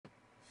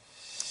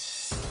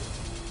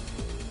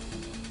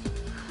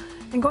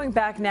And going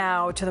back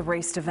now to the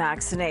race to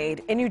vaccinate.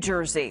 In New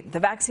Jersey, the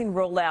vaccine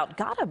rollout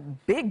got a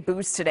big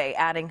boost today,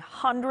 adding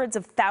hundreds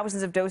of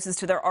thousands of doses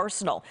to their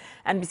arsenal.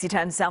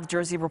 NBC10 South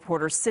Jersey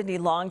reporter Cydney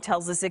Long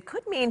tells us it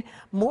could mean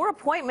more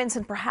appointments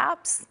and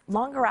perhaps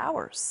longer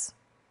hours.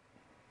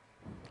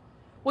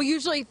 Well,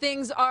 usually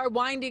things are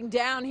winding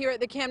down here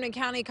at the Camden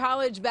County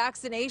College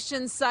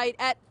vaccination site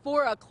at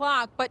 4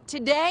 o'clock. But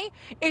today,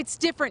 it's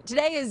different.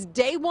 Today is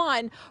day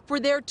one for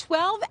their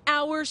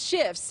 12-hour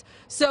shifts.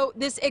 So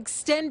this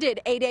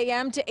extended 8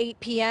 a.m. to 8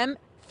 p.m.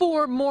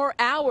 4 more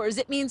hours.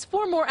 It means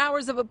 4 more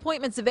hours of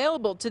appointments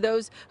available to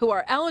those who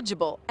are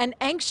eligible and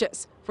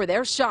anxious for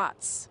their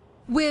shots.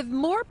 With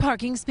more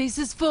parking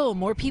spaces full,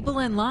 more people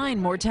in line,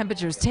 more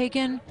temperatures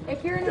taken.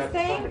 If you're in the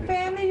same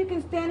family, you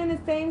can stand in the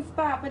same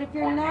spot, but if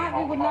you're not,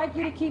 we would like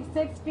you to keep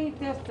 6 feet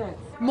distance.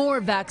 More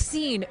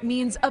vaccine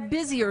means a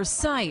busier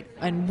site,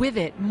 and with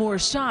it, more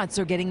shots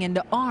are getting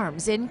into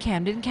arms in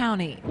Camden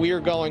County. We are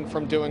going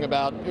from getting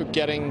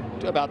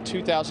about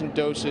 2,000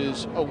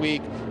 doses a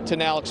week to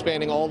now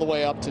expanding all the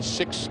way up to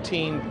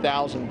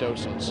 16,000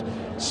 doses.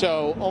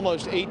 So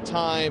almost 8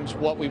 times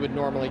what we would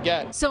normally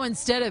get. So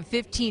instead of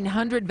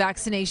 1,500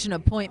 vaccination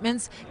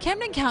appointments,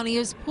 Camden County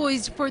is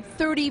poised for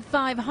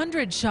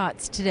 3,500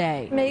 shots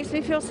today. Makes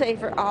me feel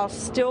safer. I'll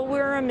still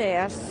wear a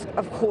mask,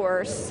 of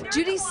course.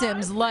 Judy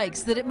Sims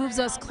likes that it moves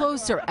us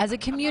closer as a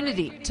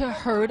community to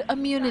herd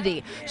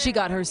immunity. She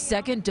got her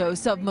second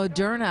dose of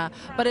Moderna,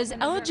 but as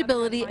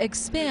eligibility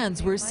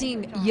expands, we're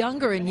seeing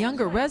younger and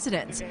younger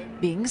residents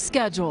being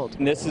scheduled.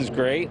 This is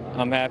great.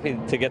 I'm happy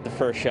to get the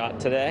first shot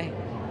today.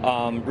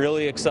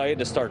 Really excited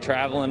to start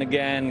traveling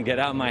again, get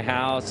out of my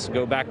house,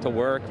 go back to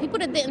work. People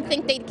that didn't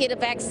think they'd get a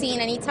vaccine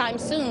anytime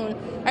soon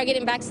are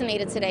getting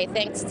vaccinated today,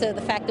 thanks to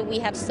the fact that we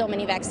have so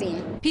many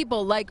vaccines.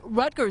 People like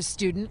Rutgers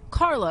student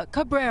Carla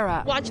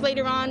Cabrera. Watch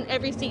later on,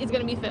 every seat is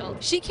going to be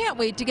filled. She can't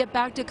wait to get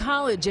back to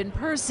college in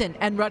person,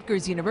 and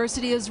Rutgers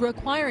University is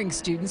requiring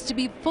students to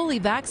be fully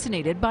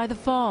vaccinated by the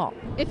fall.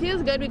 It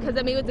feels good because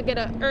I'm able to get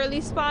an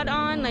early spot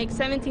on, like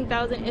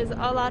 17,000 is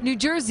a lot. New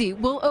Jersey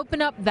will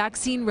open up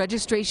vaccine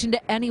registration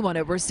to anyone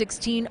over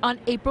 16 on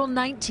April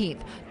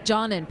 19th.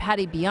 John and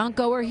Patty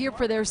Bianco are here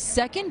for their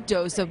second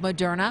dose of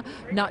Moderna,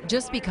 not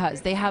just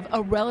because they have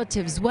a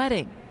relative's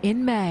wedding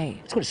in May.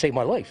 It's going to save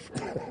my life,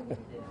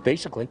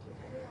 basically.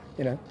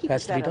 You know,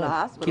 has to be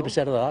done. Keep us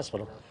out of the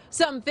hospital.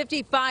 Some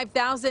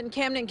 55,000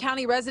 Camden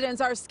County residents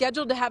are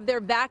scheduled to have their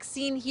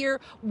vaccine here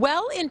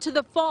well into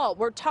the fall.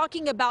 We're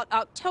talking about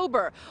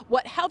October.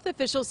 What health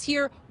officials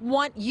here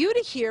want you to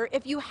hear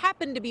if you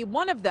happen to be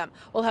one of them.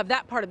 We'll have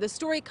that part of the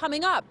story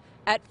coming up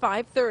at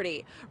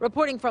 5:30.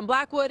 Reporting from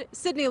Blackwood,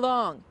 Cydney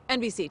Long,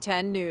 NBC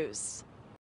 10 News.